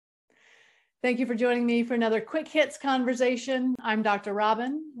Thank you for joining me for another Quick Hits conversation. I'm Dr.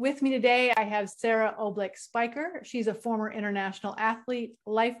 Robin. With me today, I have Sarah Oblick Spiker. She's a former international athlete,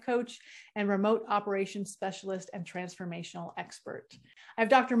 life coach, and remote operations specialist and transformational expert. I have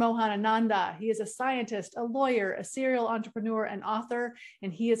Dr. Mohan Ananda. He is a scientist, a lawyer, a serial entrepreneur, and author,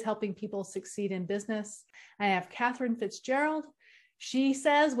 and he is helping people succeed in business. I have Catherine Fitzgerald. She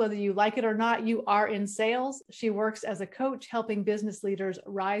says, whether you like it or not, you are in sales. She works as a coach, helping business leaders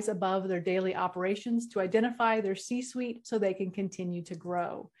rise above their daily operations to identify their C-suite so they can continue to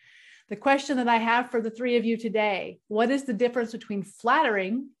grow. The question that I have for the three of you today, what is the difference between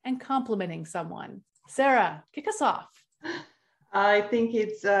flattering and complimenting someone? Sarah, kick us off. I think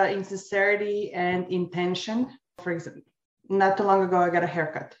it's in sincerity and intention. For example, not too long ago, I got a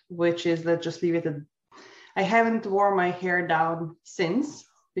haircut, which is, let's just leave it at, I haven't worn my hair down since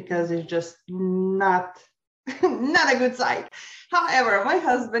because it's just not a good sight. However, my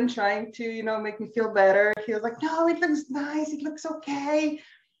husband trying to, make me feel better. He was like, no, it looks nice. It looks okay.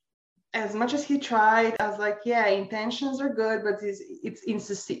 As much as he tried, I was like, yeah, intentions are good, but it's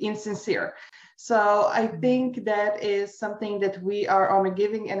insincere. So I think that is something that we are on a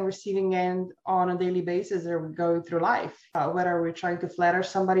giving and receiving end on a daily basis as we're going through life, whether we're trying to flatter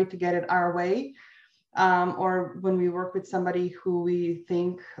somebody to get it our way, or when we work with somebody who we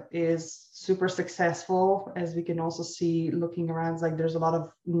think is super successful, as we can also see looking around, like there's a lot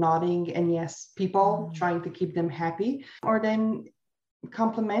of nodding and yes people trying to keep them happy, or then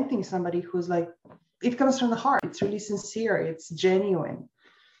complimenting somebody who's like, it comes from the heart. It's really sincere. It's genuine.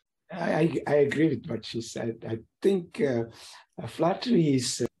 I agree with what she said. I think flattery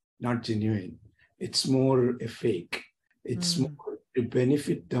is not genuine. It's more a fake. It's more to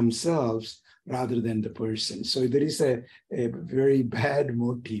benefit themselves rather than the person. So there is a very bad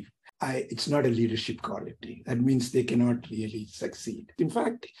motive. It's not a leadership quality. That means they cannot really succeed. In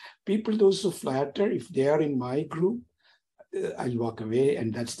fact, those who flatter, if they are in my group, I'll walk away,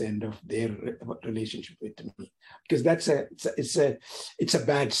 and that's the end of their relationship with me, because it's a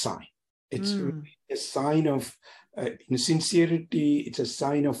bad sign. It's really a sign of insincerity. It's a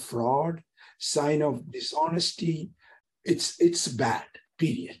sign of fraud, sign of dishonesty. It's bad.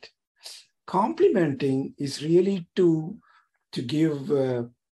 Period. Complimenting is really to give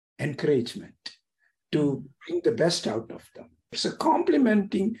encouragement, to bring the best out of them. So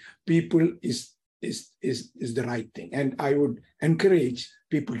complimenting people is the right thing. And I would encourage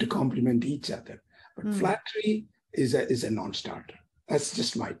people to compliment each other. But flattery is a non-starter. That's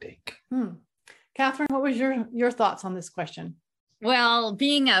just my take. Catherine, what was your thoughts on this question? Well,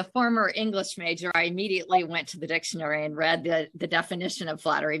 being a former English major, I immediately went to the dictionary and read the definition of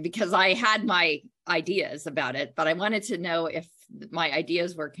flattery because I had my ideas about it, but I wanted to know if my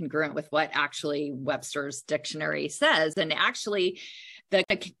ideas were congruent with what actually Webster's dictionary says. And actually, the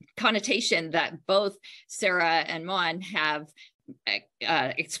connotation that both Sarah and Mon have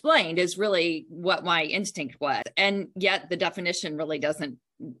explained is really what my instinct was. And yet the definition really doesn't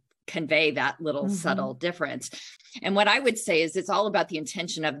convey that little subtle difference. And what I would say is it's all about the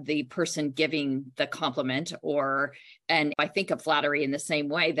intention of the person giving the compliment, and I think of flattery in the same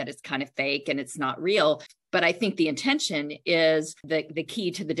way, that it's kind of fake and it's not real. But I think the intention is the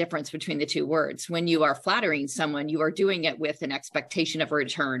key to the difference between the two words. When you are flattering someone, you are doing it with an expectation of a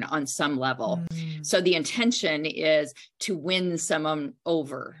return on some level. So the intention is to win someone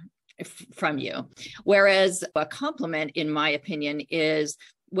over from you. Whereas a compliment, in my opinion, is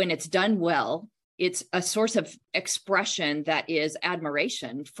when it's done well, it's a source of expression that is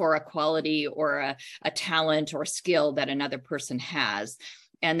admiration for a quality or a talent or skill that another person has.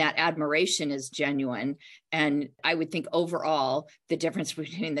 And that admiration is genuine. And I would think overall, the difference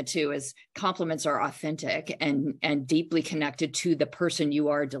between the two is compliments are authentic and deeply connected to the person you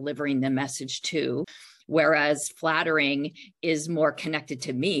are delivering the message to. Whereas flattering is more connected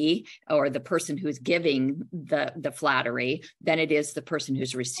to me or the person who's giving the flattery than it is the person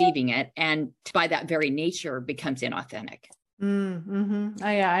who's receiving it. And by that very nature becomes inauthentic.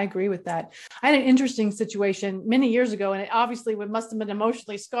 I agree with that. I had an interesting situation many years ago, and it obviously must have been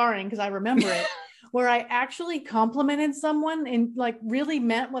emotionally scarring because I remember it, where I actually complimented someone and really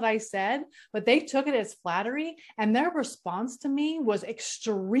meant what I said, but they took it as flattery, and their response to me was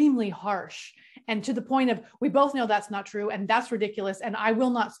extremely harsh. And to the point of, we both know that's not true, and that's ridiculous, and I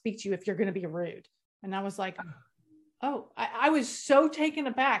will not speak to you if you're going to be rude. And I was like, oh, I was so taken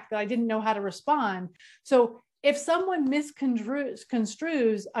aback that I didn't know how to respond. So if someone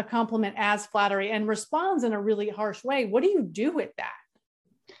misconstrues a compliment as flattery and responds in a really harsh way, what do you do with that?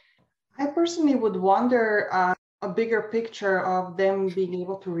 I personally would wonder a bigger picture of them being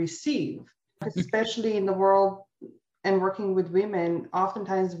able to receive, especially in the world and working with women,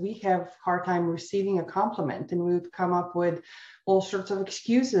 oftentimes we have hard time receiving a compliment, and we would come up with all sorts of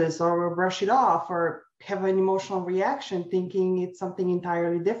excuses, or we'll brush it off, or have an emotional reaction thinking it's something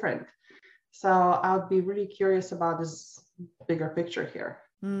entirely different. So I would be really curious about this bigger picture here.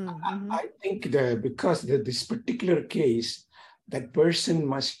 Mm-hmm. I think that because this particular case, that person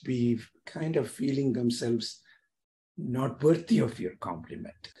must be kind of feeling themselves not worthy of your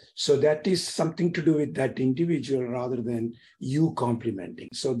compliment. So that is something to do with that individual rather than you complimenting.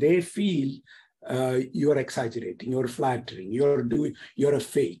 So they feel you're exaggerating, you're flattering, you're a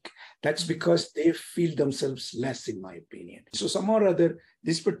fake. That's because they feel themselves less, in my opinion. So somehow or other,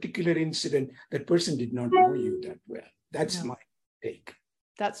 this particular incident, that person did not know you that well. That's my take.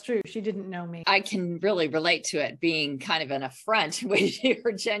 That's true. She didn't know me. I can really relate to it being kind of an affront when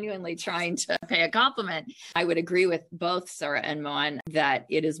you're genuinely trying to pay a compliment. I would agree with both Sarah and Mohan that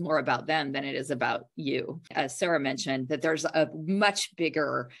it is more about them than it is about you. As Sarah mentioned, that there's a much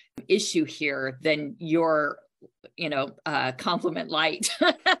bigger issue here than your, compliment light.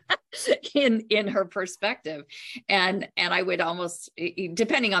 in her perspective. And I would almost,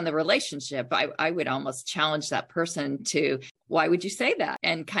 depending on the relationship, I would almost challenge that person to, why would you say that?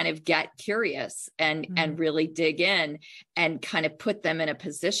 And kind of get curious and really dig in and kind of put them in a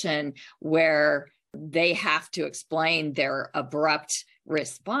position where they have to explain their abrupt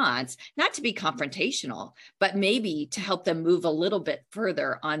response, not to be confrontational, but maybe to help them move a little bit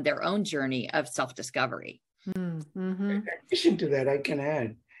further on their own journey of self-discovery. Mm-hmm. In addition to that, I can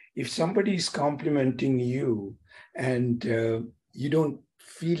add, if somebody is complimenting you and you don't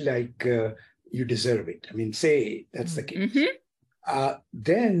feel like you deserve it, I mean, say that's the case,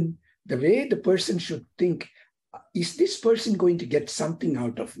 then the way the person should think, is this person going to get something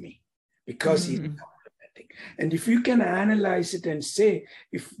out of me because he's complimenting? And if you can analyze it and say,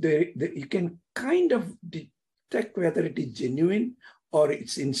 if you can kind of detect whether it is genuine or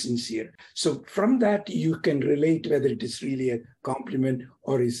it's insincere. So from that, you can relate whether it is really a compliment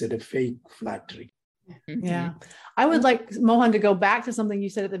or is it a fake flattery. Yeah. I would like Mohan to go back to something you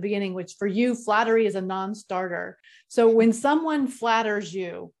said at the beginning, which for you, flattery is a non-starter. So when someone flatters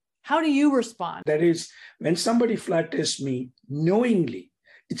you, how do you respond? That is, when somebody flatters me knowingly,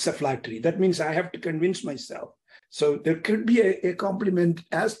 it's a flattery. That means I have to convince myself. So there could be a compliment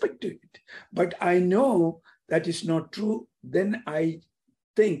aspect to it, but I know that is not true. Then I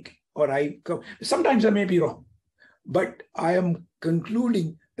think, sometimes I may be wrong, but I am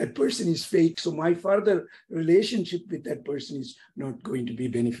concluding that person is fake. So my further relationship with that person is not going to be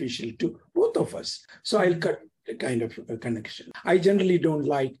beneficial to both of us. So I'll cut a kind of a connection. I generally don't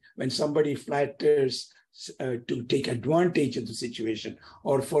like when somebody flatters to take advantage of the situation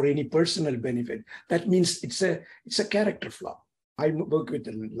or for any personal benefit. That means it's a character flaw. I work with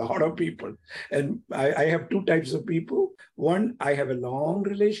a lot of people, and I have two types of people. One, I have a long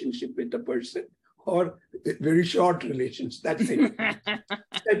relationship with the person, or very short relations. That's it.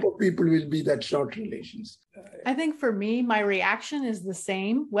 Type of people will be that short relations. I think for me, my reaction is the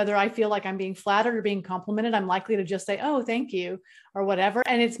same. Whether I feel like I'm being flattered or being complimented, I'm likely to just say, oh, thank you, or whatever.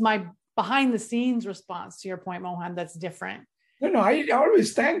 And it's my behind the scenes response to your point, Mohan, that's different. No, I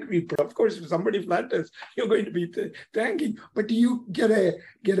always thank people. Of course, if somebody flatters, you're going to be thanking, but you get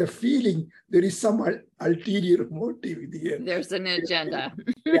a feeling there is some ulterior motive here. There's an agenda.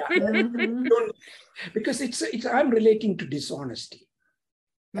 Yeah, because I'm relating to dishonesty.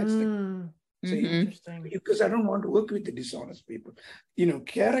 That's so interesting. Because I don't want to work with the dishonest people.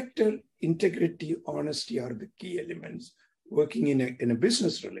 Character, integrity, honesty are the key elements working in a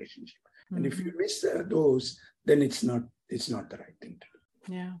business relationship. And if you miss those, then it's not the right thing to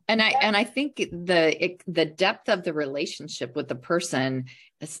do. Yeah. And I think the depth of the relationship with the person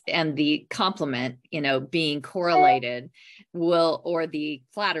and the compliment, being correlated or the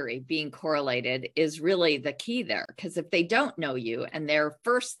flattery being correlated is really the key there. Because if they don't know you and their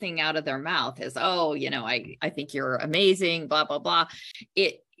first thing out of their mouth is, oh, I think you're amazing, blah, blah, blah.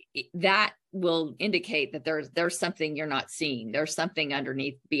 That will indicate that there's something you're not seeing. There's something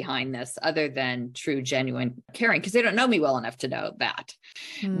underneath behind this other than true, genuine caring, because they don't know me well enough to know that.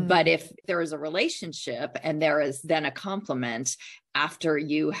 But if there is a relationship and there is then a compliment after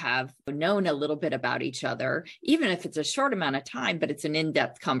you have known a little bit about each other, even if it's a short amount of time, but it's an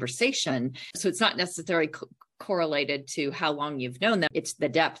in-depth conversation. So it's not necessarily correlated to how long you've known them. It's the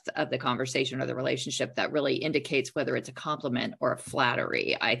depth of the conversation or the relationship that really indicates whether it's a compliment or a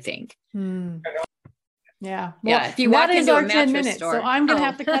flattery, I think. Yeah. Well, Yeah. If you walk that is into our a 10 mattress minutes. store. So I'm going to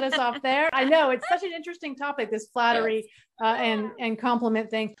have to cut us off there. I know it's such an interesting topic, this flattery and compliment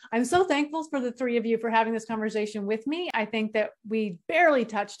thing. I'm so thankful for the three of you for having this conversation with me. I think that we barely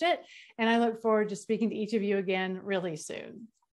touched it, and I look forward to speaking to each of you again really soon.